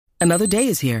Another day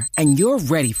is here, and you're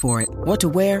ready for it. What to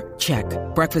wear? Check.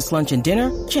 Breakfast, lunch, and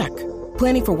dinner? Check.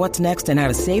 Planning for what's next and how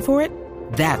to save for it?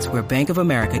 That's where Bank of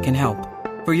America can help.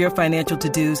 For your financial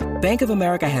to-dos, Bank of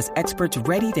America has experts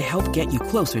ready to help get you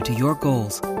closer to your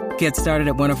goals. Get started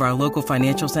at one of our local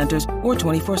financial centers or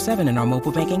 24/7 in our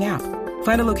mobile banking app.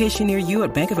 Find a location near you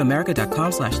at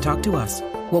bankofamerica.com/talktous.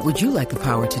 What would you like the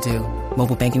power to do?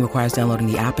 Mobile banking requires downloading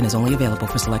the app and is only available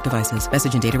for select devices.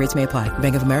 Message and data rates may apply.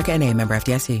 Bank of America N.A., member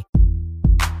FDIC.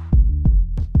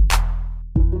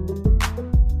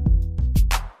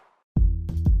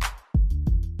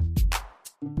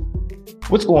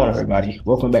 What's going on, everybody?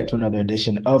 Welcome back to another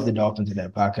edition of the Dolphins in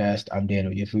That podcast. I'm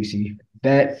Daniel Yafusi.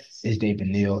 That is David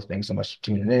Neal. Thanks so much for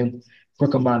tuning in.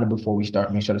 Quick reminder before we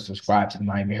start, make sure to subscribe to the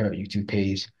Miami Herald YouTube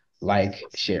page, like,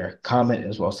 share, comment,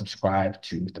 as well as subscribe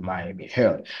to the Miami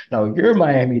Herald. Now, your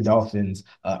Miami Dolphins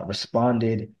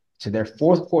responded to their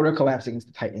fourth quarter collapse against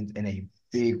the Titans in a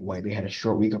big way. They had a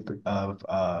short week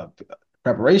of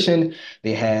preparation.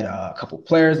 They had a couple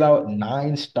players out,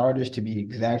 9 starters to be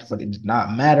exact, but it does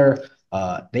not matter.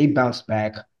 They bounced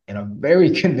back in a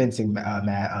very convincing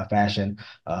fashion,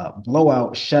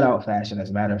 blowout, shutout fashion. As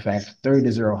a matter of fact,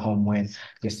 30-0 home win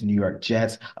against the New York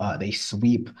Jets. They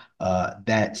sweep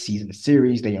that season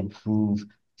series. They improve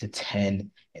to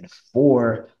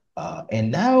 10-4. And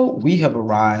now we have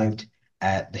arrived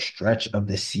at the stretch of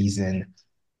the season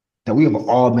that we have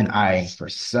all been eyeing for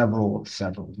several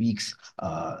weeks.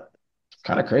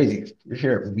 Kind of crazy. We're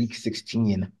here at week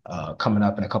 16 coming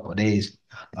up in a couple of days.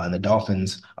 The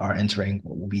Dolphins are entering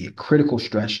what will be a critical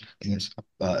stretch against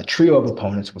a trio of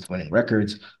opponents with winning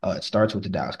records. It starts with the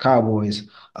Dallas Cowboys,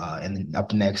 and then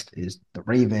up next is the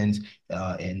Ravens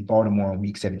in Baltimore on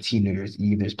week 17, New Year's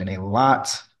Eve. There's been a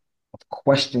lot of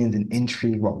questions and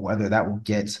intrigue about whether that will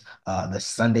get the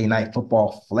Sunday Night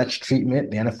Football flex treatment.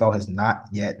 The NFL has not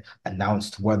yet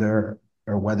announced whether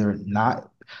or not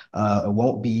it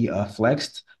won't be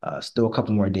flexed. Still a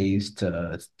couple more days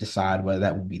to decide whether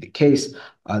that will be the case.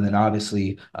 And then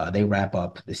obviously they wrap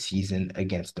up the season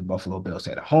against the Buffalo Bills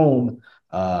at home.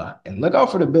 And look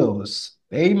out for the Bills.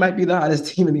 They might be the hottest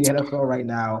team in the NFL right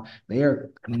now. They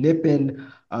are nipping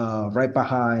right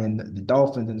behind the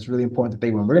Dolphins, and it's really important that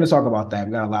they win. We're going to talk about that.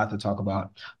 We got a lot to talk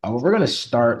about. But we're going to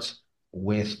start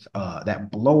with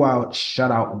that blowout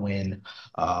shutout win.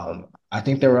 I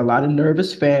think there were a lot of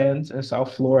nervous fans in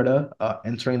South Florida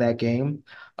entering that game.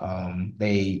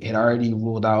 They had already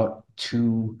ruled out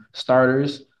 2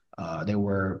 starters. There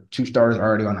were 2 starters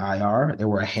already on IR. There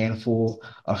were a handful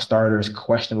of starters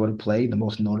questionable to play, the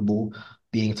most notable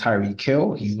being Tyreek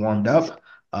Hill. He warmed up,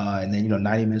 and then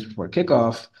 90 minutes before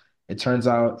kickoff, it turns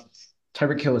out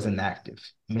Tyreek Hill is inactive,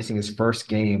 missing his first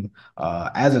game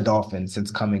as a Dolphin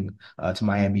since coming to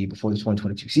Miami before the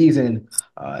 2022 season,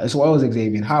 as well as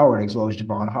Xavier Howard, as well as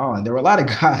Javon Holland. There were a lot of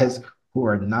guys who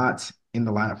are not in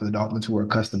the lineup for the Dolphins who are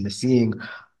accustomed to seeing.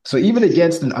 So even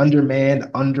against an undermanned,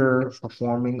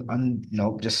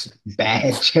 underperforming, just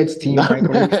bad Jets team,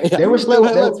 frankly, there were still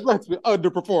let's be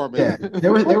underperforming. Yeah,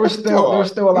 there was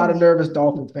still a lot of nervous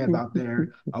Dolphins fans out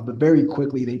there. But very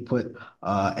quickly they put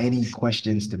any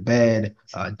questions to bed.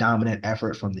 Dominant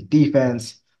effort from the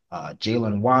defense.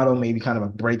 Jalen Waddle, maybe kind of a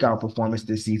breakout performance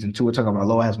this season. Tua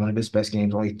Tagovailoa has one of his best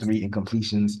games, only 3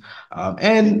 incompletions,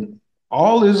 and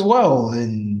all is well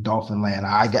in Dolphin land.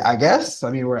 I guess.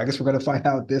 I guess we're going to find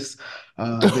out this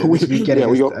weekend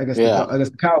against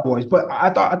the Cowboys. But I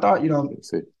thought I thought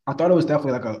it was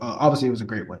definitely like obviously it was a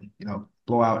great win.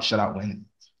 Blowout, shutout win.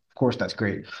 Of course, that's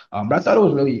great. But I thought it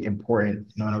was really important.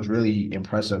 And it was really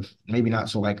impressive. Maybe not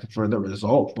so like for the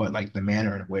result, but like the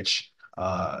manner in which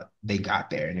they got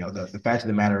there. The fact of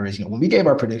the matter is, when we gave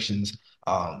our predictions,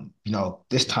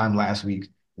 this time last week,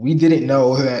 we didn't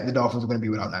know that the Dolphins were going to be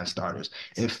without 9 starters.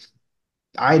 If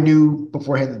I knew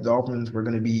beforehand that the Dolphins were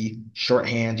going to be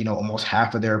shorthand, almost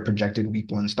half of their projected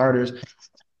week 1 starters,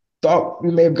 thought we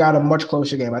may have got a much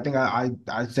closer game. I think I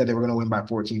said they were going to win by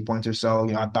 14 points or so.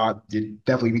 I thought it'd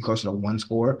definitely be closer to 1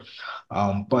 score.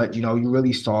 But you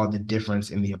really saw the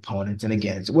difference in the opponents. And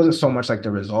again, it wasn't so much like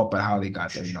the result, but how they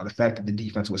got there. The fact that the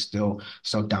defense was still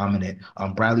so dominant.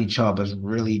 Bradley Chubb was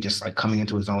really just like coming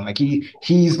into his own. Like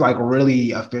he's like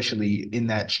really officially in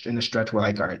the stretch where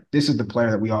like, all right, this is the player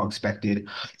that we all expected.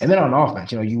 And then on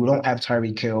offense, you don't have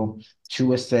Tyreek Hill.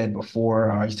 Tua said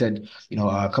before, he said,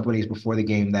 a couple of days before the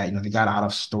game that, they got out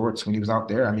of sorts when he was out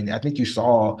there. I think you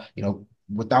saw,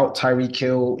 without Tyreek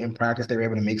Hill in practice, they were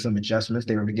able to make some adjustments.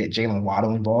 They were able to get Jalen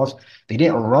Waddle involved. They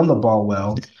didn't run the ball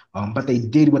well, but they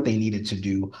did what they needed to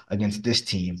do against this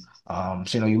team.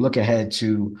 So, you look ahead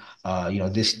to,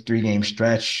 this 3-game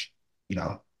stretch,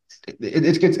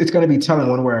 it's going to be telling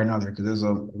one way or another because there's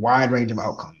a wide range of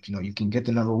outcomes. You can get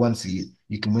the number one seed,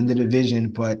 you can win the division,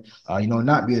 but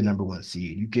not be the number one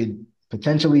seed. You could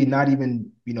potentially not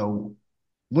even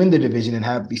win the division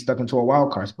and be stuck into a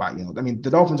wild card spot. I mean, the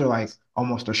Dolphins are like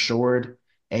almost assured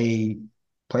a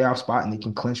playoff spot, and they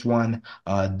can clinch one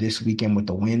this weekend with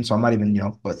the win. So I'm not even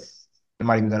but I'm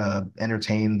not even gonna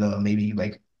entertain the maybe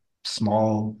like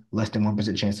small less than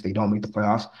 1% chance that they don't make the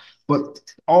playoffs. But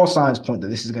all signs point that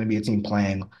this is going to be a team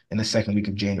playing in the second week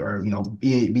of January, or,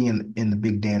 be in the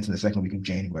big dance in the second week of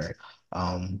January.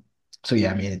 Um, so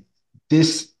yeah, I mean,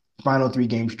 this final 3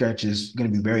 game stretch is going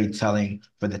to be very telling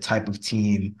for the type of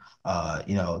team,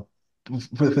 for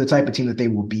the type of team that they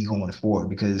will be going forward.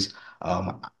 Because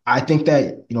I think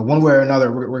that one way or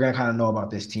another, we're going to kind of know about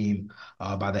this team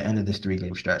by the end of this 3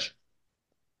 game stretch.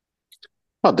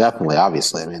 Well, definitely,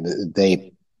 obviously. I mean,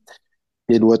 they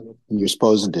did what you're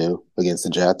supposed to do against the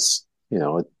Jets,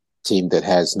 a team that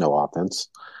has no offense,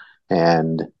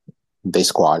 and they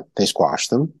squashed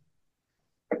them.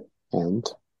 And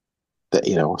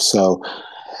so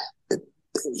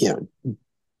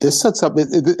this sets up,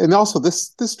 and also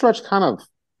this stretch kind of,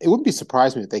 it wouldn't be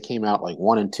surprising if they came out like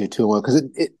 1-2, 2-1, because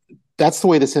that's the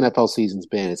way this NFL season's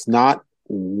been. It's not,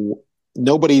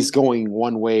 nobody's going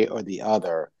one way or the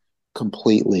other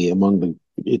completely among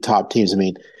the top teams. I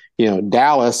mean,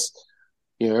 Dallas,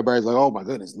 everybody's like, oh my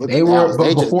goodness, look at Dallas.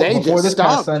 Before this past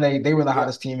stomped. Sunday, they were the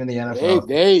hottest team in the NFL.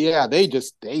 They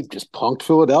just punked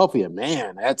Philadelphia.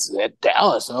 Man, that's that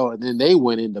Dallas. Oh, and then they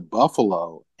went into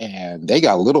Buffalo and they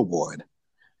got little boyed.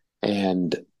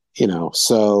 And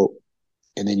so,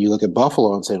 and then you look at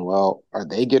Buffalo and saying, well, are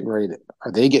they getting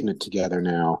it together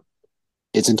now?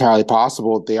 It's entirely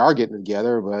possible they are getting it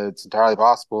together, but it's entirely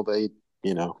possible they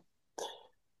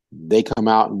come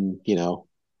out and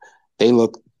they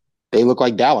look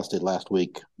like Dallas did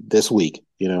this week.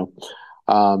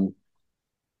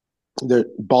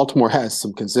 Baltimore has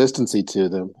some consistency to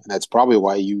them, and that's probably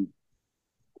why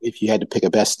if you had to pick a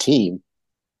best team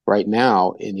right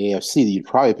now in the AFC, you'd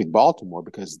probably pick Baltimore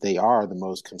because they are the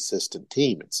most consistent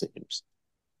team, it seems.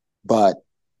 But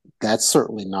that's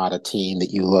certainly not a team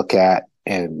that you look at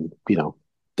and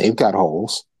they've got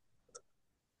holes.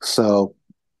 So,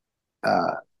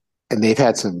 and they've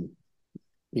had some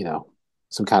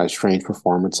kind of strange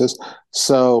performances.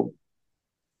 So,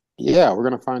 yeah, we're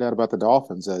going to find out about the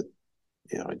Dolphins that,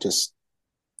 the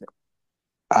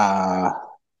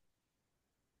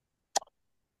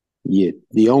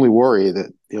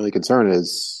only concern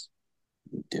is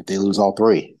if they lose all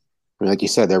 3. I mean, like you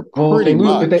said, they're pretty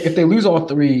much. If they lose all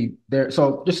 3, they're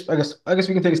so just I guess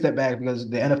we can take a step back because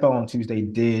the NFL on Tuesday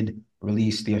did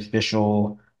release the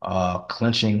official playoff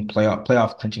clinching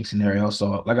scenario.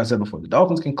 So like I said before, the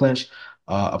Dolphins can clinch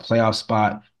a playoff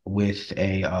spot with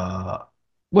a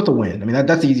win. I mean,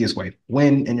 that's the easiest way.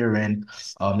 Win and you're in.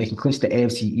 They can clinch the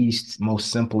AFC East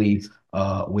most simply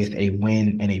with a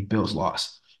win and a Bills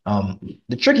loss.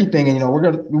 The tricky thing, and we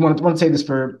want to say this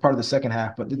for part of the second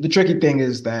half, but the tricky thing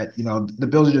is that the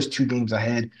Bills are just 2 games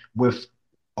ahead with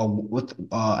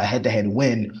a head-to-head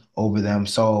win over them.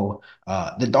 So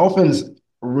the Dolphins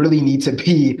really need to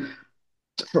be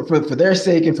for their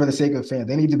sake and for the sake of fans,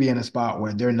 they need to be in a spot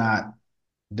where they're not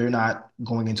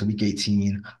going into week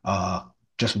 18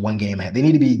 just 1 game ahead. They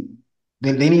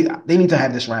need to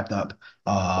have this wrapped up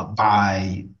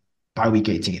by week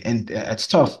 18. And it's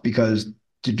tough because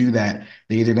to do that,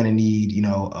 they're either going to need,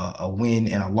 a win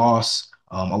and a loss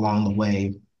along the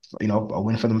way, a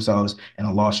win for themselves and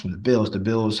a loss from the Bills. The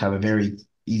Bills have a very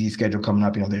easy schedule coming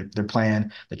up. They're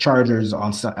playing the Chargers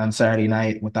on Saturday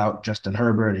night without Justin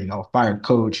Herbert, fired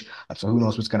coach. So who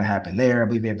knows what's going to happen there? I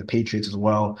believe they have the Patriots as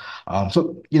well.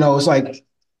 So it's like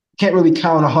can't really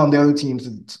count on the other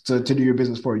teams to do your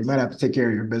business for you. You might have to take care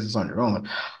of your business on your own.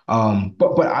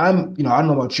 But I'm I don't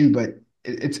know about you, but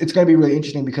it's going to be really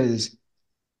interesting because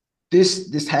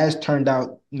this has turned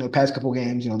out, past couple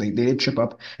games, they did trip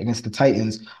up against the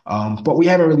Titans, but we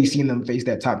haven't really seen them face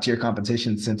that top tier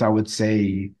competition since I would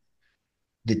say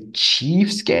the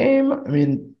Chiefs game. I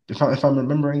mean, if I'm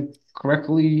remembering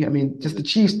correctly, I mean, just the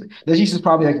Chiefs. The Chiefs is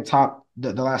probably like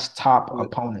the last top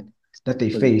opponent that they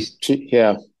faced.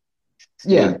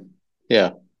 Yeah,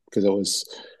 yeah, because it was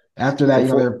after that.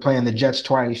 They're playing the Jets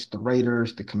twice, the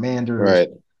Raiders, the Commanders. Right.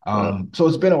 So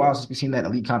it's been a while since we've seen that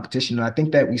elite competition, and I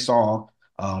think that we saw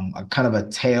a kind of a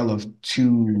tale of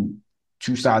two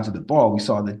two sides of the ball. We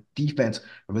saw the defense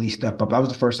really step up. That was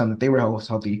the first time that they were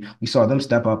healthy. We saw them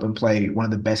step up and play one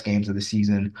of the best games of the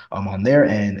season on their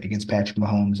end against Patrick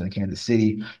Mahomes and Kansas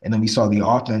City. And then we saw the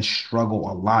offense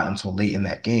struggle a lot until late in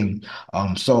that game.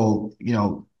 So,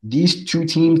 these two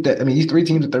teams these three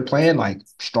teams that they're playing, like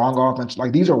strong offense,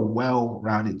 like these are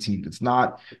well-rounded teams. It's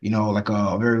not, like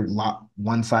a very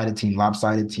one-sided team,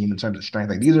 lopsided team in terms of strength.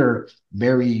 Like these are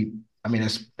very,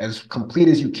 as complete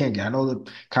as you can get. I know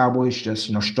the Cowboys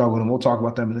just, struggled, and we'll talk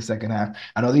about them in the second half.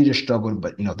 I know they just struggled,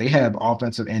 but they have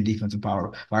offensive and defensive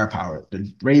firepower.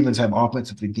 The Ravens have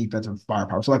offensive and defensive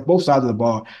firepower. So like both sides of the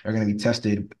ball are going to be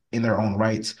tested in their own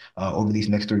rights over these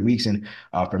next 3 weeks. And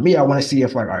for me, I want to see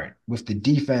if all right, with the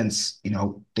defense,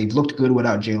 they've looked good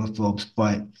without Jalen Phillips,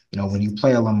 but when you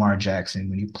play a Lamar Jackson,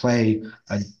 when you play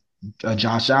a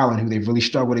Josh Allen, who they've really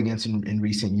struggled against in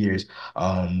recent years.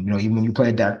 Even when you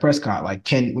play Dak Prescott,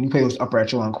 when you play those upper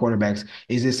echelon quarterbacks,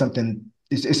 is this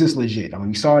legit?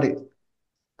 We saw it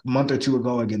month or two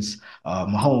ago against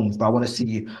Mahomes, but I want to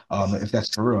see if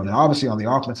that's for real. And obviously on the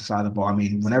offensive side of the ball,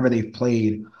 whenever they've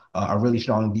played a really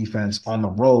strong defense on the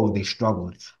road, they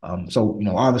struggled. So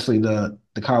obviously the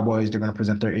Cowboys, they're going to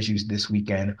present their issues this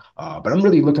weekend. But I'm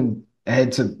really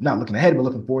not looking ahead, but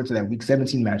looking forward to that Week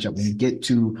 17 matchup when you get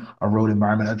to a road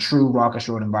environment, a true raucous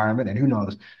road environment, and who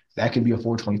knows. That could be a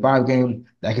 425 game.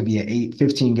 That could be an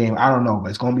 8-15 game. I don't know, but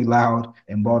it's going to be loud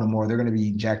in Baltimore. They're going to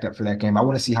be jacked up for that game. I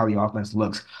want to see how the offense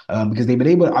looks because they've been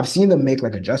able. I've seen them make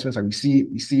adjustments. Like we see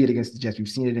it against the Jets. We've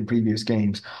seen it in previous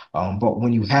games. But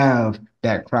when you have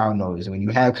that crowd noise and when you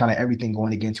have kind of everything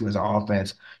going against you as an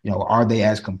offense, are they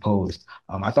as composed?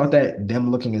 I thought that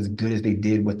them looking as good as they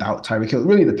did without Tyreek Hill,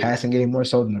 really the passing game more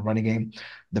so than the running game.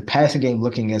 The passing game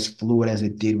looking as fluid as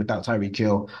it did without Tyreek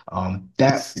Hill,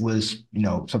 that was,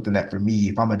 something that for me,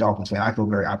 if I'm a Dolphins fan, I feel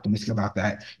very optimistic about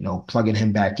that, plugging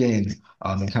him back in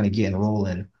and kind of getting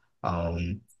rolling.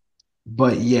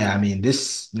 But yeah,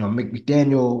 this,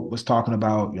 McDaniel was talking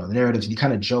about, the narratives. He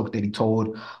kind of joked that he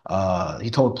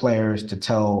told players to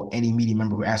tell any media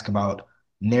member who asked about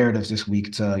narratives this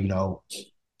week to,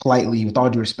 politely, with all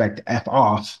due respect, F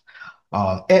off.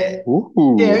 Yeah.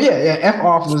 F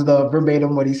off was the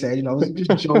verbatim what he said. It was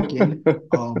just joking. But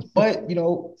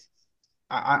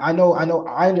I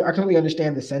completely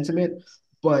understand the sentiment,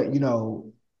 but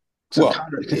to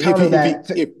counter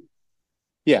that,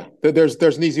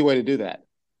 there's an easy way to do that.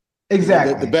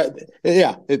 Exactly.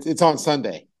 It's on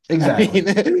Sunday. Exactly.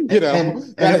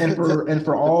 And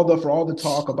for all the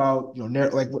talk about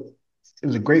it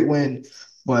was a great win.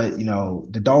 But,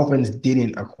 the Dolphins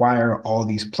didn't acquire all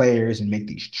these players and make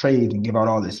these trades and give out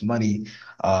all this money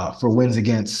for wins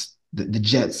against the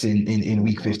Jets in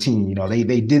Week 15.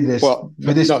 They did this for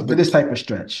this type of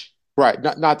stretch. Right.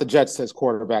 Not the Jets as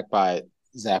quarterback by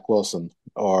Zach Wilson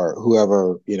or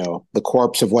whoever, the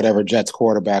corpse of whatever Jets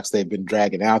quarterbacks they've been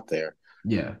dragging out there.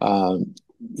 Yeah.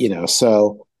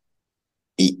 So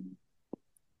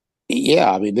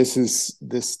yeah, this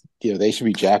they should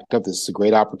be jacked up. This is a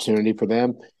great opportunity for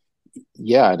them.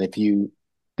 Yeah, and if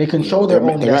they control their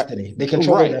own destiny. They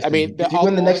control their destiny. If you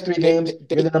win the next 3 games,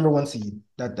 you're the number 1 seed.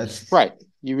 That's right.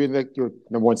 You win your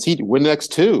number 1 seed. You win the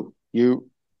next 2. You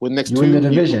win the next 2. Win the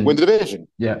division. You win the division.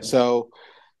 Yeah. So,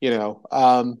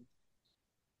 and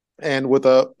with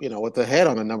a head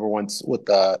on the number 1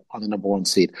 on the number 1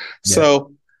 seed. Yeah.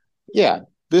 So, yeah,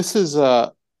 this is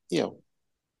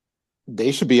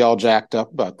they should be all jacked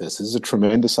up about this. This is a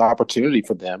tremendous opportunity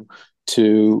for them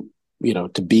to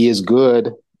be as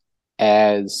good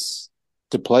as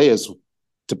to play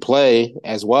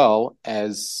as well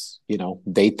as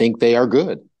they think they are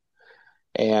good.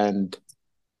 And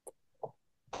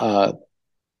I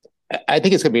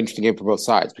think it's going to be an interesting game for both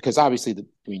sides because obviously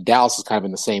Dallas is kind of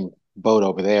in the same boat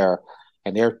over there,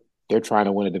 and they're trying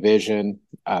to win a division.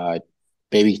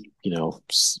 Maybe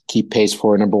keep pace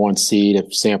for a number 1 seed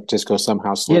if San Francisco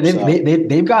somehow slips up.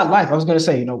 They've got life. I was going to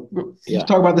say, you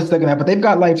talk about this second half, but they've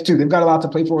got life too. They've got a lot to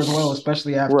play for as well,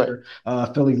 especially after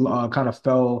Philly kind of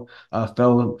fell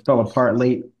apart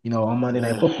late, on Monday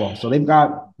Night Football. So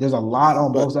there's a lot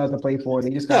on both sides to play for. They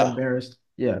just got embarrassed.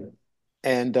 Yeah.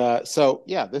 And this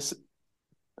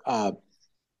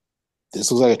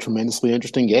was like a tremendously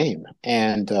interesting game.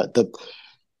 And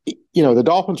the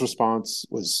Dolphins' response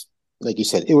was, like you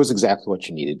said, it was exactly what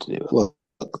you needed to do. Look,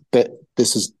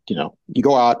 this is, you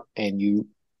go out and you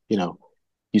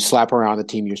slap around the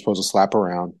team you're supposed to slap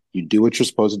around. You do what you're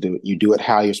supposed to do. You do it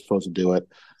how you're supposed to do it.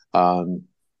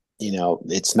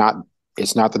 It's not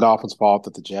the Dolphins' fault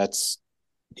that the Jets,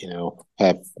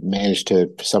 have managed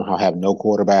to somehow have no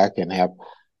quarterback and have,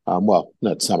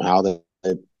 not somehow that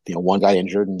one got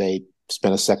injured and they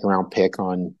spent a second round pick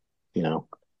on,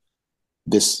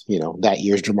 that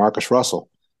year's Jamarcus Russell.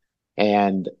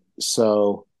 And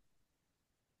so,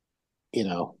 you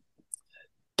know,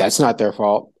 that's not their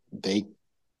fault. They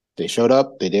showed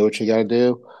up, they did what you got to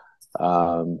do.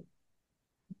 Um,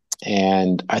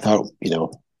 and I thought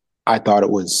it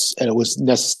was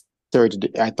necessary to do.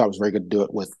 I thought it was very good to do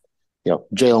it with,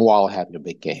 Jalen Waller having a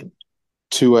big game,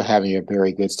 Tua having a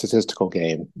very good statistical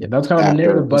game. Yeah, that was kind of the After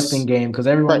narrative busting game because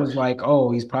everyone right, was like,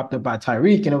 "Oh, he's propped up by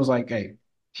Tyreek," and it was like, "Hey,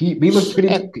 he looked pretty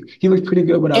and he looked pretty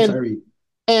good without and Tyreek."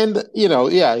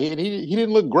 yeah, he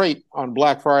didn't look great on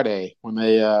Black Friday when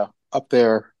they up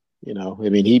there. I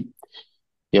mean he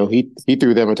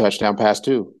threw them a touchdown pass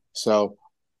too. So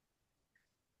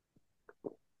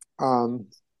um,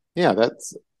 yeah,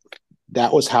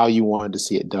 that was how you wanted to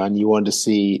see it done. You wanted to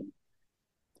see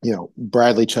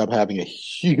Bradley Chubb having a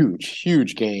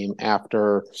huge game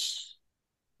after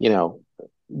you know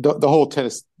the whole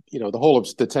tennis the whole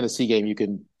of the Tennessee game you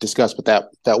can discuss, but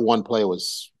that one play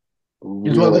was It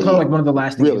was kind of really like one of the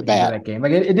lasting really images of bad. that game.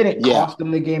 Like it didn't Yeah, cost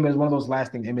them the game. It was one of those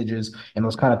lasting images and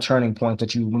those kind of turning points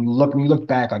that when you look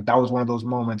back, like that was one of those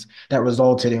moments that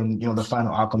resulted in the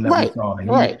final outcome that we right, saw. And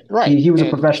right, he was a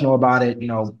and professional about it.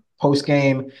 Post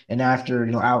game and after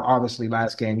obviously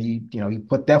last game he definitely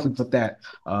put that to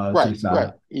the right.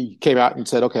 side. He came out and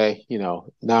said, "Okay, now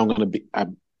I'm going to be."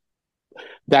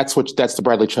 That's the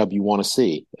Bradley Chubb you want to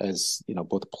see as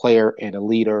both a player and a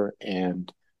leader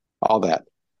and all that.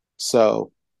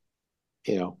 So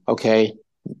okay,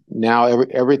 now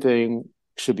everything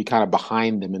should be kind of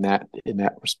behind them in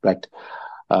that respect.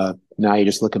 Now you're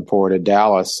just looking forward to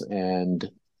Dallas, and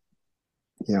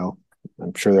you know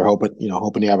I'm sure they're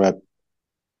hoping to have a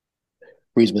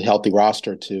reasonably healthy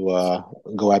roster to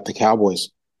go at the Cowboys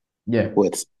Yeah.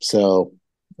 with. So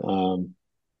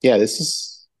yeah,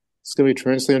 it's going to be a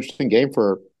tremendously interesting game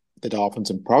for the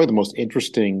Dolphins, and probably the most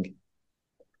interesting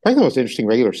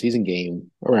regular season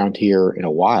game around here in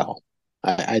a while.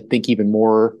 I think even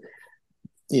more,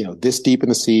 this deep in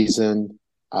the season.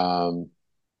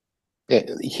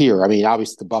 Here, I mean,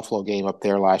 obviously the Buffalo game up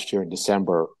there last year in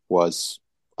December was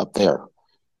up there,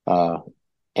 uh,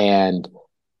 and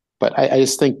but I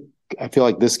just think I feel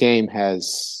like this game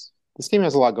has a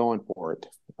lot going for it,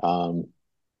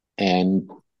 and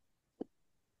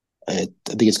I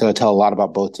think it's going to tell a lot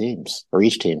about both teams or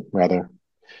each team rather.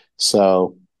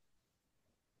 So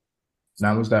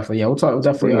No, most definitely. Yeah, we'll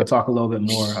definitely pretty good. talk a little bit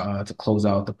more to close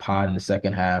out the pod in the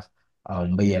second half.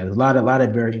 But yeah, there's a lot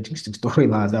of very interesting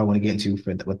storylines that I want to get into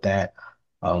with that.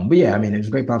 But yeah, I mean, it was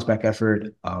a great bounce back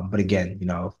effort. But again,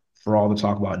 for all the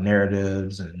talk about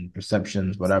narratives and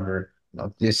perceptions, whatever,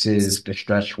 this is the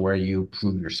stretch where you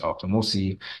prove yourself, and we'll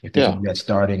see if they can Yeah, do that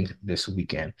starting this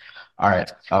weekend. All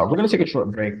right, we're gonna take a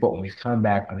short break, but when we come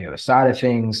back on the other side of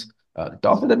things, the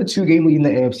Dolphins have a two-game lead in the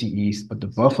AFC East, but the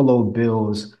Buffalo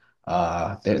Bills.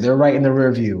 They're right in the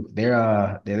rear view.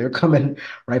 They're coming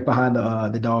right behind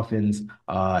the Dolphins.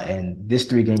 And this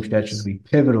three-game stretch will be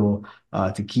pivotal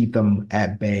to keep them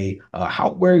at bay.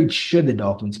 How worried should the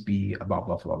Dolphins be about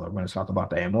Buffalo? We're going to talk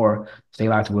about that and more. Stay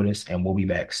locked with us, and we'll be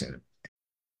back soon.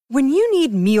 When you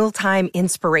need mealtime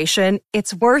inspiration,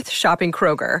 it's worth shopping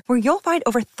Kroger, where you'll find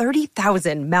over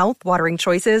 30,000 mouthwatering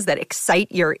choices that excite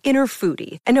your inner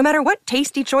foodie. And no matter what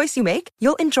tasty choice you make,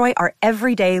 you'll enjoy our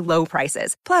everyday low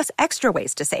prices, plus extra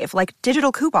ways to save, like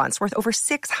digital coupons worth over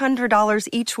 $600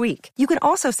 each week. You can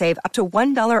also save up to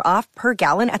 $1 off per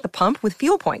gallon at the pump with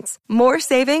fuel points. More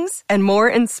savings and more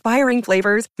inspiring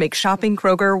flavors make shopping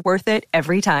Kroger worth it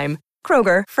every time.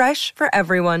 Kroger, fresh for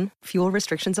everyone. Fuel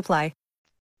restrictions apply.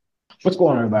 What's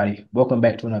going on, everybody? Welcome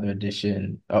back to another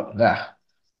edition.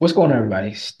 What's going on,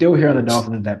 everybody? Still here on the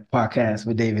Dolphins That podcast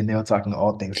with David Neal talking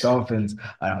all things Dolphins.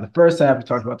 The first half, we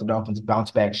talked about the Dolphins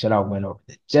bounce back shutout win over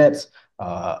the Jets.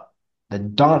 The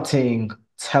daunting,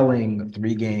 telling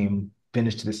three-game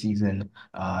finish to the season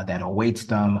that awaits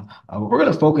them. We're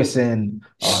going to focus in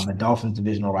on the Dolphins'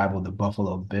 divisional rival, the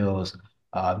Buffalo Bills,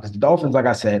 because the Dolphins, like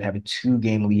I said, have a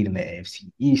two-game lead in the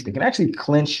AFC East. They can actually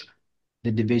clinch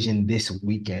the division this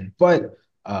weekend. But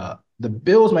the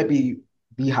Bills might be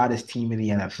the hottest team in the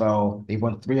NFL. They've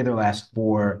won three of their last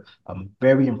four.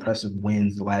 Very impressive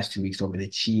wins the last 2 weeks over the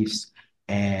Chiefs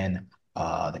and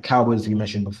the Cowboys, you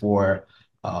mentioned before.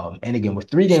 And again,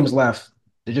 with 3 games left,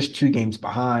 they're just 2 games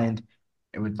behind.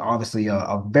 It was obviously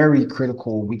a very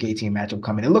critical Week 18 matchup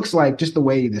coming. It looks like just the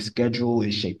way the schedule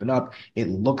is shaping up, it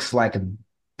looks like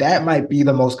that might be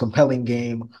the most compelling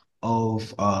game of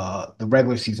the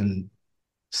regular season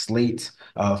slate,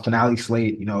 finale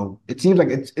slate. It seems like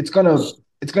it's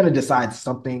gonna decide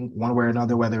something one way or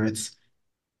another, whether it's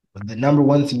the number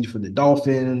one seed for the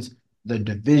Dolphins, the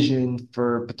division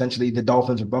for potentially the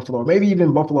Dolphins or Buffalo, or maybe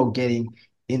even Buffalo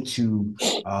into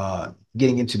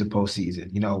getting into the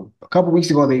postseason. A couple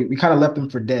weeks ago we kind of left them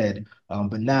for dead,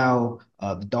 but now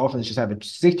the Dolphins just have a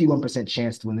 61%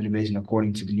 chance to win the division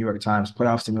according to the New York Times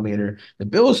playoff simulator. The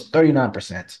Bills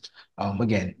 39%.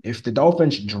 Again, if the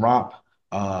Dolphins drop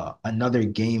another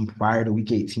game prior to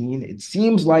week 18, it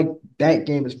seems like that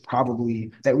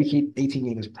week 18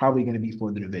 game is probably going to be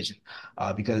for the division,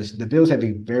 because the Bills have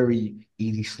a very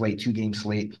easy slate, 2-game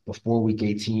slate before week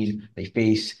 18. They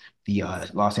face the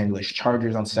Los Angeles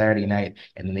Chargers on Saturday night,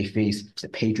 and then they face the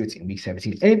Patriots in week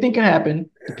 17. Anything can happen.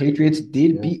 The Patriots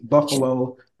did beat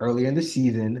Buffalo earlier in the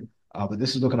season. But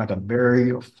this is looking like a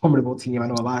very formidable team. I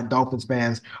know a lot of Dolphins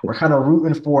fans were kind of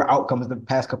rooting for outcomes the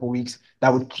past couple of weeks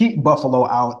that would keep Buffalo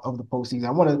out of the postseason.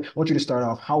 I want you to start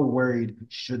off. How worried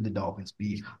should the Dolphins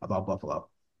be about Buffalo?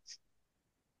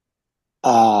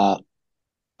 I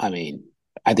mean,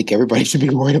 I think everybody should be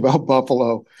worried about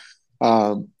Buffalo.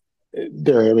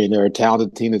 They're a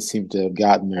talented team that seems to have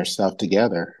gotten their stuff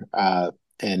together,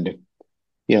 and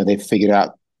they've kind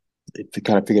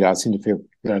of figured out, seem to figure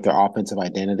out their offensive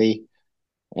identity,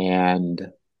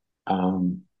 and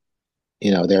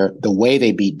the way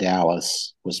they beat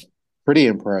Dallas was pretty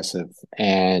impressive,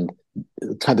 and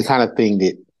the kind of thing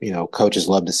that coaches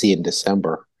love to see in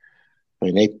December. I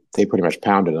mean, they pretty much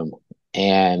pounded them,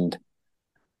 and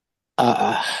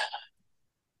yeah,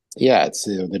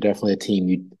 they're definitely a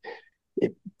team.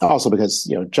 Also because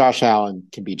Josh Allen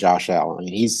can be Josh Allen. I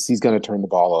mean, he's going to turn the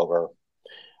ball over,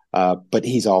 but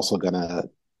he's also going to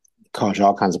cause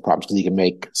all kinds of problems because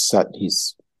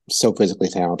he's so physically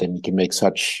talented and he can make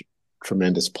such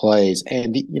tremendous plays.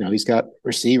 And he's got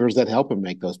receivers that help him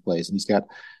make those plays, and he's got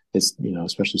his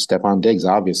especially Stephon Diggs,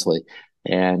 obviously,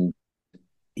 and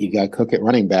you got Cook at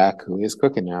running back, who is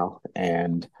cooking now,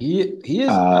 and he is.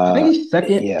 I think he's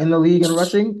second in the league in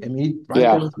rushing. I mean, he's right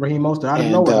there with Raheem Mostert out of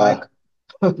nowhere,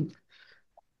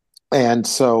 and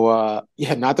so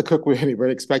not the Cook we were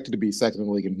expected to be second in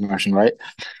the league in rushing, right?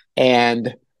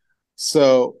 And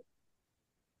so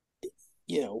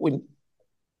when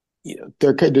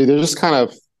they're just kind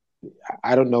of,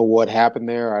 I don't know what happened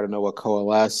there. I don't know what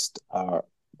coalesced.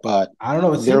 But I don't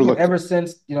know. It seems like ever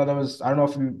since, there was, I don't know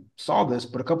if you saw this,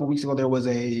 but a couple of weeks ago, there was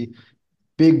a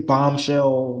big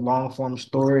bombshell long form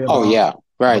story about Sean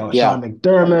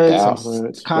McDermott,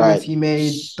 some comments he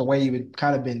made, the way he would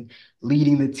kind of been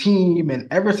leading the team. And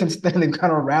ever since then, they've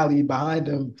kind of rallied behind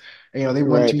him. They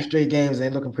won 2 straight games and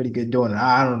they're looking pretty good doing it.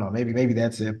 I don't know. Maybe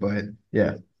that's it, but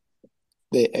yeah.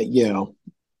 Who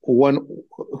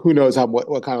knows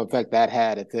what kind of effect that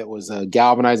had, if it was a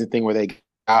galvanizing thing where they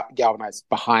galvanized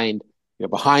behind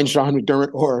Sean McDermott,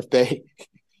 or if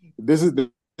this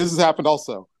has happened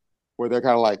also, where they're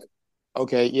kind of like,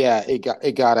 okay, yeah,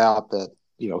 it got out that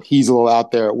he's a little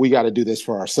out there. We got to do this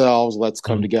for ourselves. Let's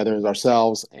come together as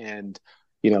ourselves and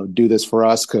do this for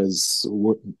us, because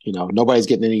nobody's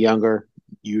getting any younger.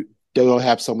 You don't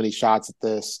have so many shots at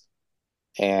this,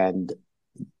 and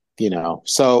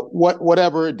so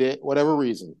whatever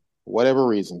reason,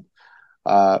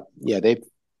 they've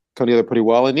come together pretty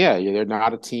well, and they're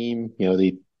not a team.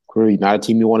 They really not a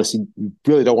team you want to see. You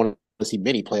really don't want to see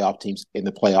many playoff teams in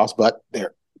the playoffs, but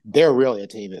they're really a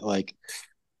team that,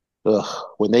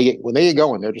 when they get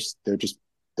going, they're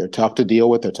tough to deal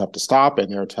with. They're tough to stop,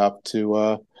 and they're tough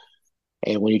to.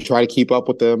 And when you try to keep up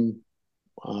with them,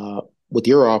 with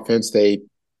your offense, they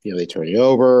turn you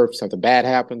over. If something bad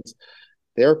happens,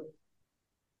 I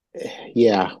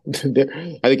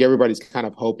think everybody's kind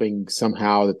of hoping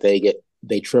somehow that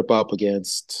they trip up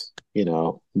against,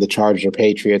 the Chargers or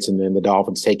Patriots, and then the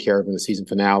Dolphins take care of them in the season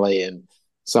finale, and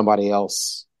somebody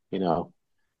else,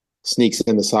 sneaks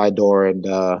in the side door, and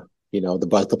the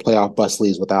playoff bus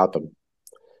leaves without them.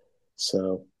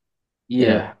 So,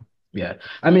 yeah.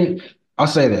 I mean, I'll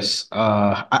say this.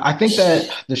 I think that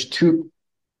there's two.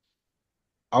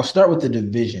 I'll start with the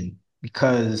division,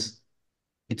 because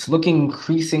it's looking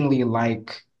increasingly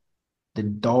like the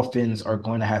Dolphins are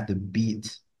going to have to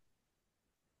beat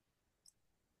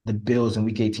the Bills in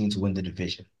week 18 to win the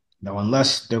division.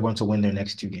 Unless they're going to win their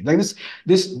next 2 games. Like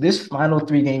this final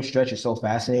 3-game stretch is so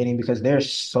fascinating because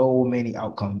there's so many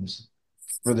outcomes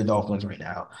for the Dolphins right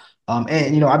now.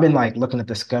 And I've been looking at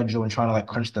the schedule and trying to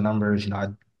crunch the numbers.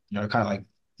 Kind of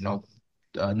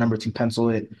number 2 pencil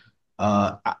it.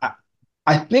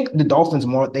 I think the Dolphins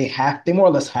more or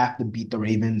less have to beat the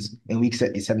Ravens in week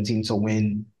 17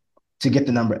 to get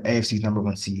the AFC's number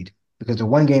 1 seed, because they're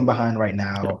 1 game behind right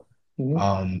now.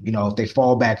 If they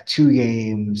fall back 2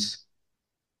 games,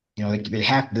 they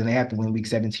have to win week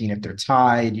 17. If they're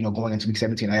tied, going into week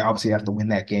 17, they obviously have to win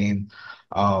that game.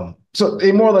 So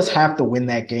they more or less have to win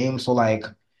that game. So like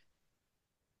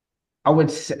I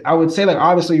would say like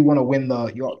obviously you want to win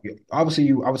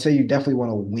obviously I would say you definitely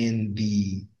want to win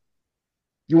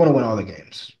you want to win all the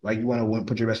games. Like you want to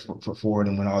put your best foot forward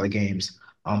and win all the games.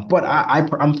 But I'm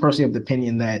personally of the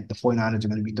opinion that the 49ers are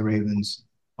going to beat the Ravens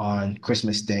on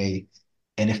Christmas Day.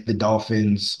 And if the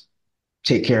Dolphins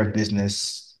take care of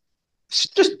business,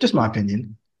 just my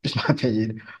opinion, just my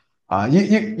opinion.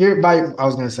 You're by I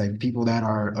was gonna say people that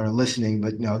are listening,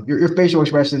 but your facial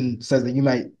expression says that you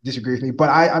might disagree with me. But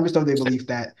I'm just of the belief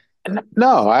that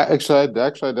No, I actually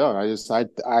don't.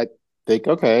 I think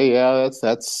okay, yeah,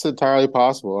 that's entirely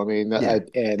possible. I mean, yeah,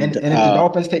 and if the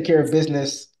Dolphins take care of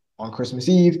business on Christmas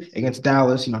Eve against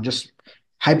Dallas, just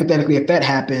hypothetically, if that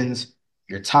happens,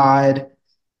 you're tied.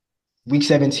 Week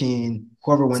 17,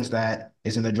 whoever wins that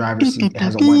is in the driver's seat. It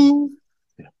has a one.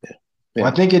 Well, yeah.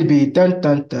 I think it'd be dun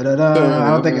dun da da da.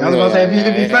 I don't think I was Yeah, about to say yeah,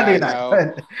 it'd be yeah, Sunday I night. know.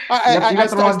 You got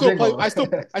the I wrong still play jingle.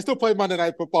 I still play Monday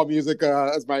Night Football music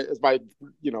as my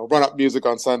run up music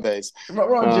on Sundays.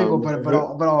 Wrong jingle, Um, but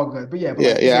all good. But yeah, but yeah,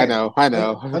 like yeah, again, I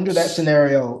know. under that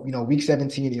scenario, week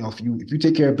 17, if you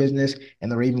take care of business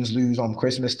and the Ravens lose on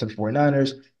Christmas to the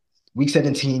 49ers, week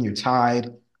 17, you're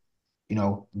tied.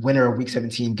 Winner of week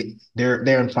 17, they're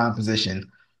in prime position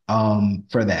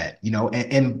for that,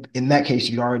 and in that case,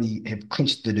 you already have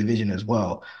clinched the division as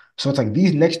well. So it's like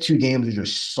these next two games are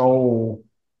just so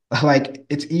like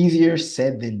it's easier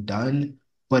said than done.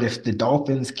 But if the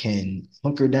Dolphins can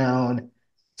hunker down,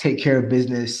 take care of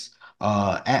business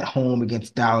at home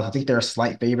against Dallas, I think they're a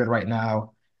slight favorite right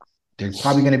now. They're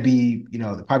probably going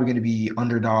to be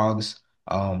underdogs,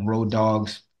 road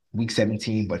dogs, week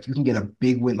 17. But if you can get a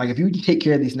big win, like if you can take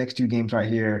care of these next two games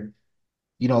right here,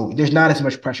 there's not as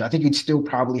much pressure. I think you'd still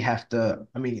probably have to.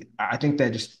 I mean, I think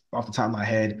that just off the top of my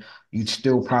head, you'd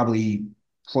still probably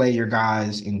play your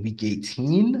guys in week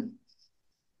 18.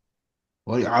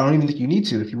 Well, I don't even think you need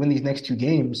to. If you win these next two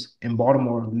games and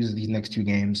Baltimore loses these next two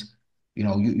games,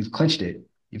 you've clinched it.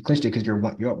 You've clinched it because you're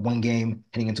up one game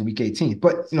heading into week 18.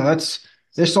 But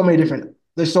there's so many different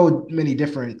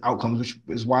outcomes, which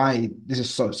is why this is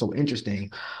so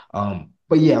interesting.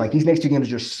 But yeah, like these next two games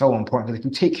are just so important because if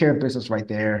you take care of business right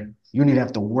there, you don't even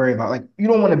have to worry about like you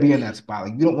don't want to be in that spot.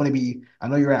 Like you don't want to be. I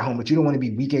know you're at home, but you don't want to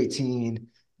be week 18.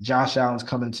 Josh Allen's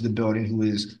coming to the building, who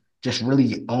is just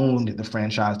really owned the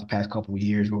franchise the past couple of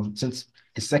years, well, since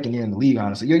his second year in the league,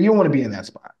 honestly. You don't want to be in that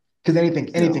spot because anything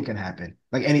No. can happen.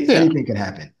 Like Yeah. anything can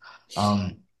happen.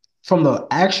 Um, from the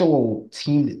actual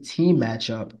team to team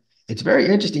matchup, it's very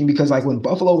interesting because like when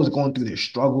Buffalo was going through their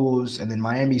struggles and then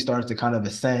Miami started to kind of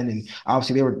ascend, and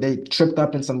obviously they tripped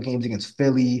up in some games against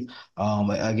Philly,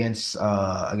 against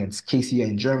KC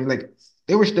and Germany. Like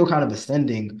they were still kind of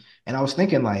ascending. And I was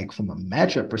thinking like from a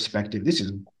matchup perspective, this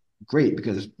is great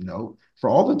because for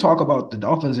all the talk about the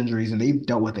Dolphins injuries, and they've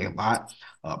dealt with a lot.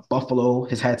 Buffalo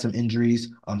has had some injuries,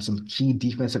 some key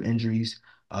defensive injuries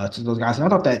to those guys, and I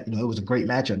thought that it was a great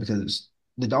matchup because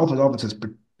the Dolphins offense has,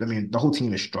 I mean, the whole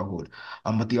team has struggled,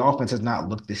 but the offense has not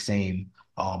looked the same,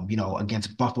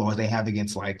 against Buffalo as they have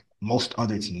against like most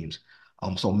other teams.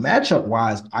 So matchup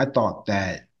wise, I thought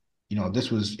that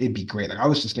it'd be great. Like I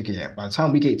was just thinking, yeah, by the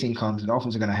time week 18 comes, the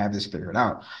Dolphins are going to have this figured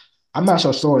out. I'm not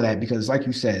so sure of that because, like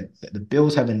you said, the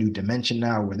Bills have a new dimension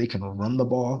now where they can run the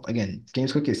ball. Again,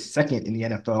 James Cook is second in the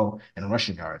NFL in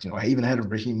rushing yards. Even ahead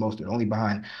of Raheem Mostert, only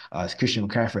behind Christian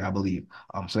McCaffrey, I believe.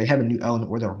 So they have a new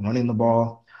element where they're running the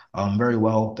ball very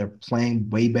well. They're playing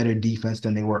way better defense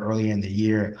than they were earlier in the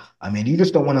year. I mean, you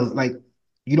just don't want to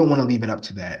you don't want to leave it up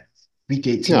to that. Week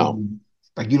No. 18,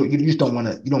 like you just don't want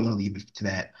to leave it to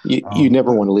that. You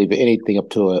never want to leave anything up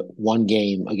to a one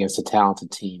game against a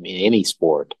talented team in any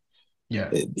sport. Yeah.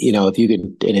 If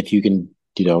you can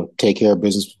take care of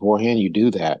business beforehand, you do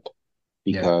that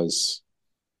Yeah. because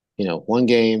one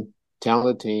game,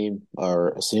 talented team, or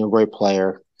a single great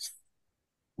player.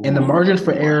 And the margin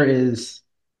for Ooh. error it's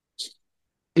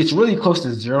really close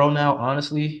to zero now,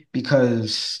 honestly,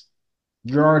 because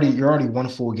you're already one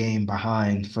full game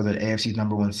behind for the AFC's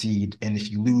number one seed. And if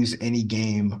you lose any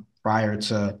game prior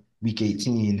to week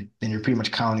 18, then you're pretty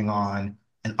much counting on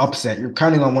an upset. You're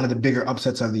counting on one of the bigger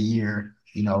upsets of the year,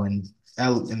 in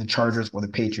the Chargers or the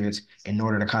Patriots in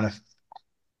order to kind of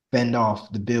fend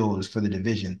off the Bills for the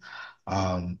division.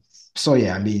 So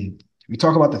yeah, I mean, we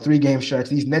talk about the 3 game stretch.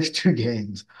 These next 2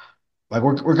 games, like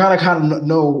we're gonna kind of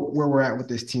know where we're at with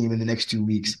this team in the next 2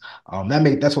 weeks.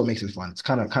 That's what makes it fun. It's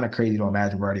kind of crazy to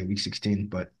imagine we're already in week 16,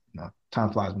 but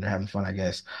time flies when you're having fun, I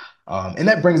guess. And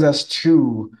that brings us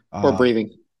to Or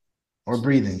breathing. or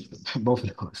breathing, both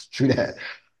of those. True that.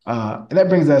 And that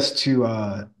brings us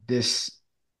to this,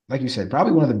 like you said,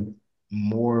 probably one of the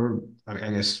more,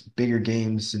 I guess, bigger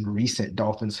games in recent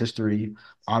Dolphins history.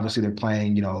 Obviously, they're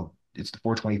playing, it's the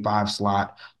 425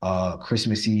 slot,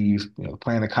 Christmas Eve,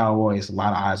 playing the Cowboys. A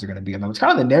lot of eyes are going to be on them. It's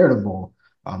kind of the narrative bowl.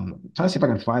 I'm trying to see if I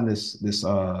can find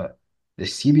the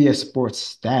CBS Sports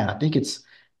stat. I think it's,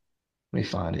 let me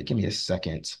find it. Give me a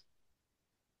second.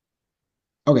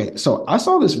 Okay, so I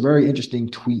saw this very interesting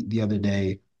tweet the other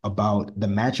day about the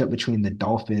matchup between the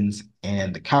Dolphins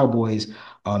and the Cowboys,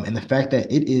 and the fact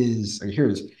that it is, here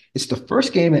it is, it's the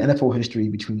first game in NFL history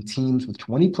between teams with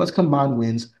 20 plus combined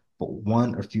wins, but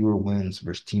one or fewer wins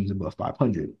versus teams above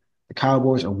 500. The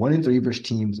Cowboys are 1-3 versus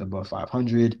teams above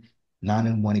 500,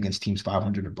 9-1 against teams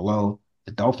 500 or below.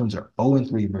 The Dolphins are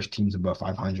 0-3 versus teams above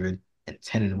 500, and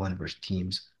 10-1 versus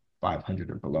teams 500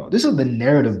 or below. This is the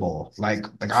narrative bowl. Like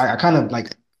I kind of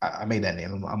like I made that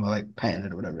name. I'm like patent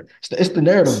it or whatever. It's the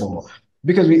narrative bowl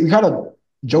because we kind of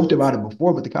joked about it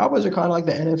before, but the Cowboys are kind of like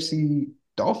the NFC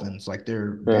Dolphins. Like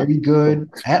they're Yeah. very good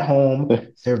at home.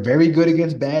 They're very good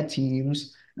against bad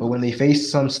teams, but when they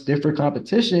face some stiffer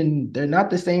competition, they're not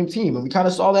the same team. And we kind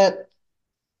of saw that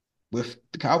with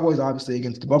the Cowboys, obviously,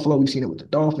 against the Buffalo. We've seen it with the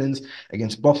Dolphins,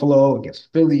 against Buffalo,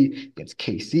 against Philly, against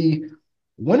KC.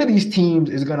 One of these teams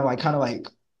is gonna like kind of like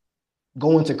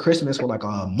go into Christmas with like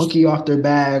a monkey off their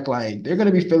back. Like they're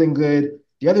gonna be feeling good.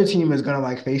 The other team is gonna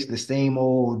like face the same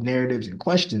old narratives and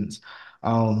questions.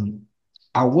 Um,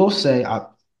 I will say,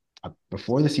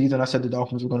 before the season, I said the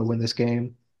Dolphins were gonna win this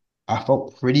game. I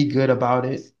felt pretty good about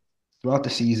it throughout the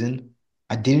season.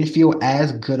 I didn't feel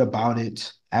as good about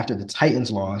it after the Titans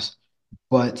loss,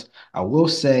 but I will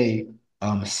say,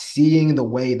 seeing the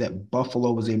way that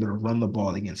Buffalo was able to run the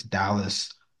ball against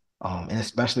Dallas, and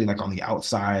especially like on the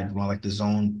outside, run like the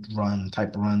zone run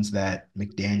type runs that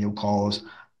McDaniel calls,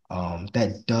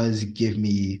 that does give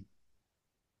me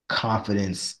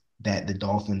confidence that the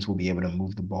Dolphins will be able to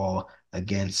move the ball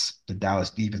against the Dallas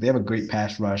defense. They have a great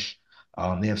pass rush.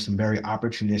 They have some very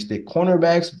opportunistic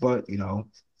cornerbacks, but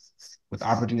with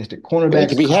opportunistic They could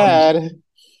cornerbacks be comes had.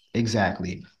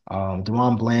 exactly.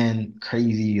 Deron Bland,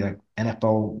 crazy like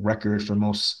NFL record for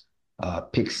most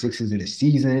pick sixes in a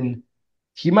season.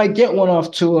 He might get one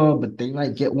off Tua, but they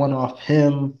might get one off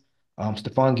him.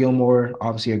 Stephon Gilmore,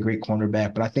 obviously a great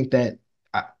cornerback, but I think that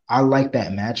I like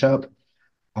that matchup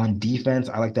on defense.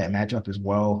 I like that matchup as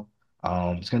well.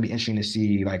 It's going to be interesting to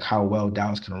see like how well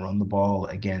Dallas can run the ball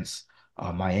against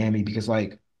Miami because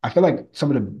like I feel like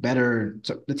some of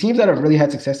the teams that have really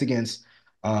had success against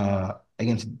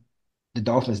the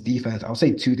Dolphins defense, I'll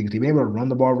say two things. They've been able to run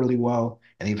the ball really well,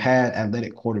 and they've had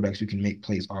athletic quarterbacks who can make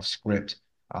plays off script.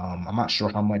 I'm not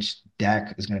sure how much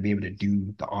Dak is going to be able to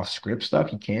do the off script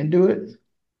stuff. He can do it,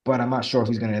 but I'm not sure if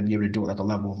he's going to be able to do it like a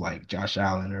level of like Josh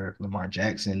Allen or Lamar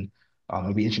Jackson.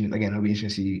 It'll be interesting. Again, it'll be interesting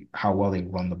to see how well they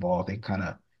run the ball. If they kind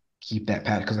of keep that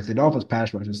pass because like the Dolphins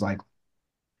pass rush is like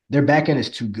their back end is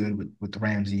too good with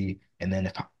Ramsey, and then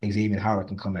if Xavier Howard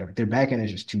can come back, their back end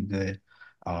is just too good.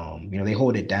 They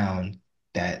hold it down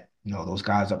that those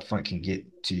guys up front can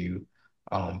get to you.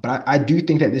 But I do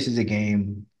think that this is a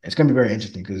game. It's going to be very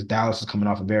interesting because Dallas is coming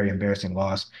off a very embarrassing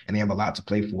loss, and they have a lot to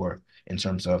play for in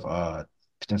terms of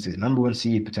potentially the number one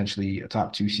seed, potentially a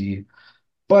top two seed.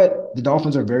 But the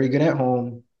Dolphins are very good at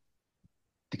home.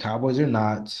 The Cowboys are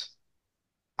not.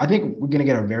 I think we're going to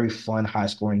get a very fun, high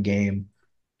scoring game.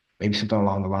 Maybe something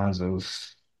along the lines of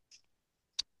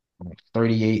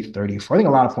 38, 34. I think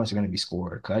a lot of points are going to be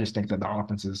scored because I just think that the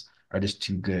offenses are just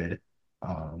too good.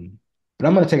 But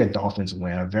I'm going to take a Dolphins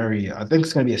win. I think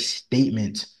it's going to be a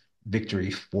statement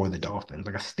victory for the Dolphins,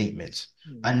 like a statement,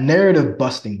 a narrative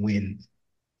busting win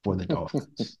for the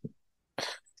Dolphins.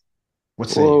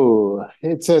 What's say? Whoa,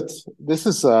 this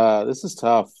is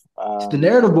tough. It's the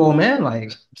narrative bowl, man.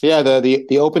 Like, yeah,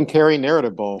 the open carry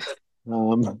narrative bowl,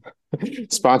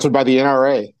 sponsored by the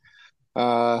NRA.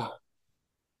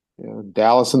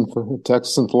 Dallas and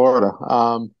Texas and Florida.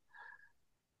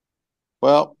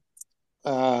 Well,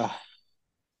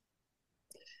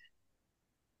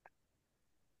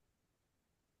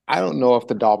 I don't know if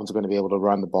the Dolphins are going to be able to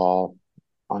run the ball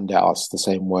on Dallas the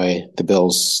same way the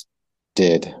Bills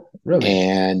did. really?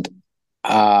 And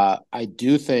I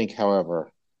do think,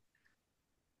 however,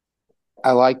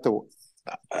 I like the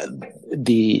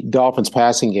Dolphins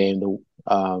passing game,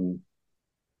 the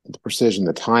precision,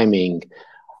 the timing.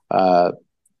 I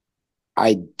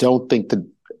don't think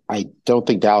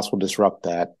Dallas will disrupt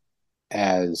that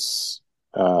as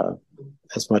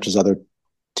much as other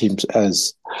teams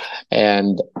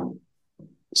and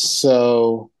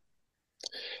so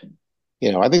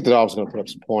I think the Dolphins are going to put up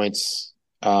some points.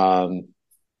 Now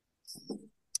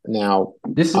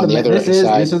This is on the other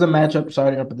side, this is a matchup.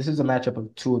 Sorry, but this is a matchup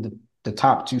of two of the the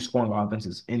top two scoring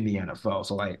offenses in the NFL.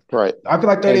 So like Right. I feel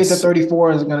like And 38 to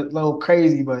 34 is gonna a little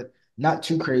crazy, but not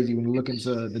too crazy when you look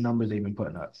into the numbers they've been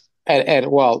putting up.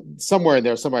 well, somewhere in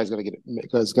there, somebody's going to get it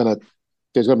because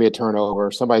there's going to be a turnover.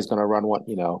 Somebody's going to run one.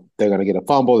 They're going to get a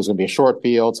fumble. There's going to be a short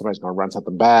field. Somebody's going to run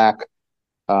something back.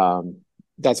 Um,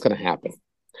 that's going to happen.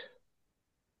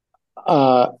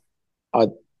 Uh, uh,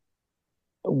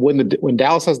 when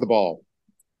Dallas has the ball,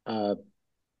 uh,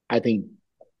 I think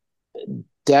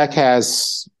Dak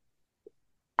has.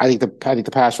 I think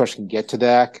the pass rush can get to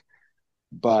Dak,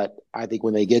 but I think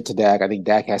when they get to Dak, I think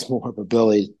Dak has more of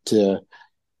ability to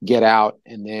get out,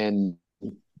 and then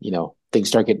things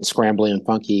start getting scrambly and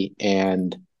funky.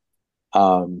 And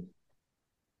um,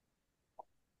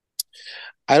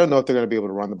 I don't know if they're going to be able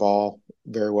to run the ball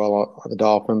very well on the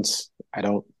Dolphins. I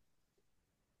don't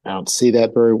see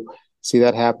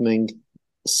that happening.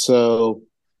 So,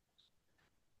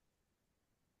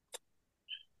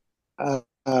 uh,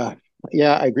 uh,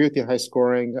 yeah, I agree with you. High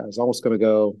scoring. I was almost going to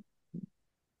go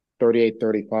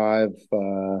 38-35,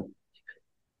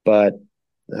 but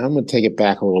I'm going to take it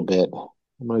back a little bit.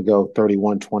 I'm going to go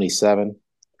 31-27.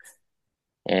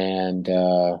 And,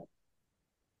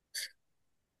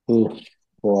 ooh,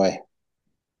 boy,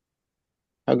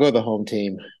 I'll go the home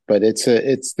team. But this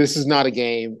is not a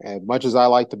game as much as I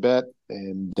like to bet.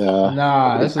 And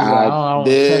Nah, this is I I don't touch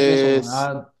this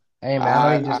one. this Hey man,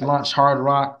 I know they just I launched Hard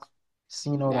Rock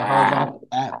Casino, the Hard nah Rock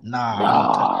app.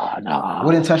 Nah, nah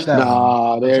wouldn't touch that one.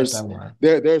 nah. Wouldn't touch that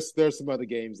one. There's some other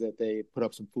games that they put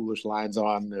up some foolish lines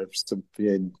on. There's some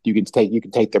you can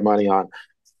take their money on.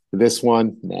 This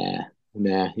one,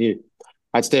 nah.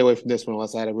 I'd stay away from this one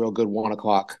unless I had a real good 1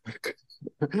 o'clock.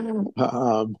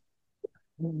 um,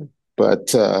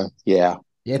 but yeah,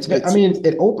 Yeah, I it's mean,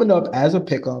 it opened up as a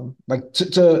pick 'em, like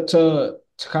to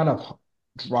kind of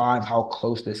drive how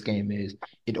close this game is.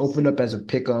 It opened up as a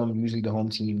pick 'em. Usually, the home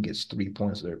team gets 3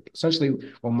 points. There, essentially,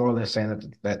 we're more or less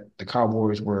saying that the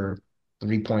Cowboys were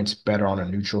 3 points better on a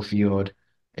neutral field.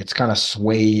 It's kind of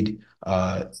swayed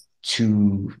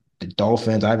to the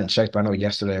Dolphins. I haven't checked, but I know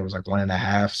yesterday it was like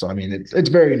 1.5. So I mean, it's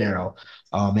very narrow.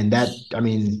 And that I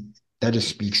mean that just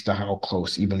speaks to how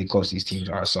evenly close these teams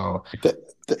are. So. that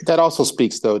that also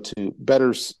speaks though to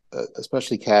bettors,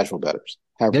 especially casual bettors,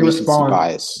 have They recency respond.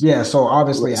 bias. Yeah, so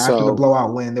obviously after the So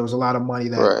blowout win, there was a lot of money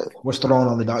that right, was thrown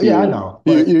on the dog. Yeah, I you know,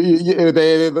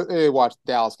 but they watched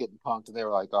Dallas getting punked and they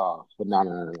were like, oh, but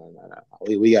no.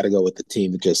 We got to go with the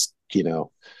team that just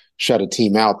shut a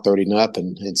team out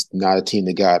 30-0. It's not a team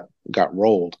that got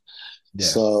rolled. yeah,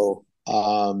 So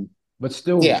but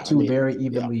still yeah, I two mean, very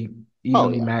yeah, oh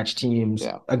evenly yeah, matched teams.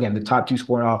 yeah. Again, the top two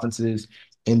scoring offenses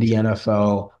in the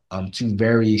NFL. Two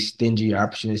very stingy,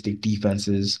 opportunistic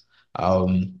defenses.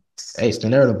 Hey, it's the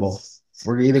inevitable.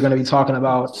 We're either going to be talking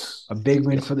about a big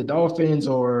win for the Dolphins,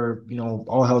 or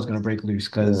all hell's going to break loose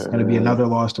because it's going to be Uh, another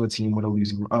loss to a team with a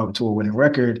losing to a winning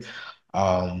record.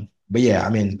 But yeah, I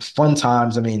mean, fun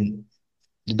times. I mean,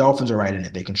 the Dolphins are right in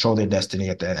it. They control their destiny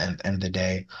at the end of the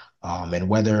day. And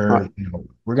whether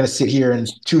we're going to sit here in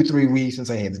 2-3 weeks and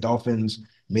say, hey, the Dolphins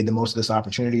made the most of this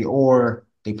opportunity, or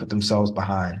they put themselves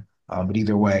behind. But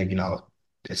either way,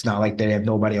 it's not like they have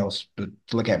nobody else to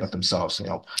look at but themselves.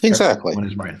 exactly. Everyone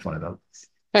is right in front of them.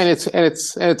 And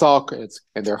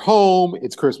they're home.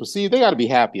 It's Christmas Eve. They got to be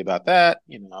happy about that.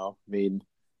 I mean,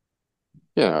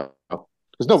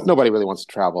 because nobody really wants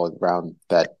to travel around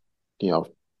that,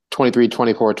 23,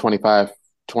 24, 25,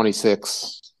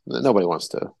 26. Nobody wants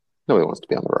to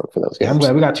be on the road for those Yeah, I'm games.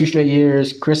 glad we got 2 straight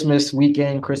years, Christmas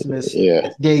weekend, Christmas Yeah.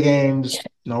 Day games.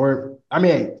 I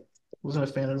mean, wasn't a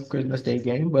fan of the Christmas Day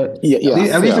game, but Yeah. Yeah.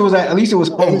 Yeah. at least it was At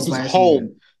home least it's last year. home.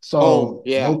 Home. So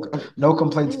Yeah. no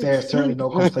complaints there. Certainly no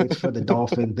complaints for the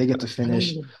Dolphins. They get to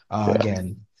finish Yeah.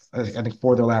 again. I think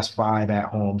for their last 5 at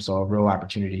home, so a real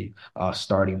opportunity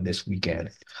starting this weekend.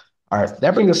 All right,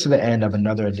 that brings us to the end of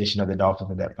another edition of the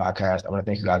Dolphins in Depth podcast. I want to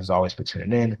thank you guys as always for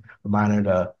tuning in. Reminder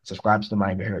to subscribe to the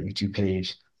Miami Herald YouTube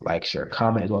page, like, share,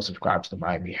 comment, as well as subscribe to the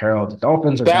Miami Herald. The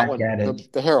Dolphins are That back one, at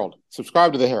it. the Herald.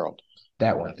 Subscribe to the Herald.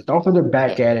 That one. The Dolphins are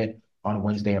back Yeah. at it on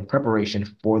Wednesday in preparation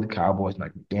for the Cowboys.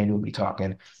 Mike McDaniel will be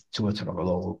talking to us.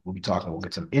 We'll be talking. We'll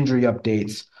get some injury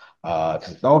updates.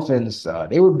 The Dolphins,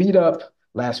 they were beat up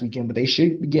last weekend, but they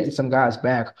should be getting some guys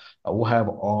back. We'll have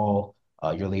all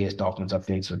your latest Dolphins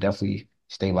updates, so definitely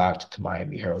stay locked to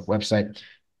Miami Herald website.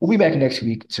 We'll be back next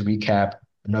week to recap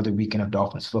another weekend of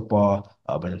Dolphins football.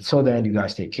 But until then, you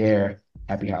guys take care.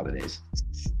 Happy holidays.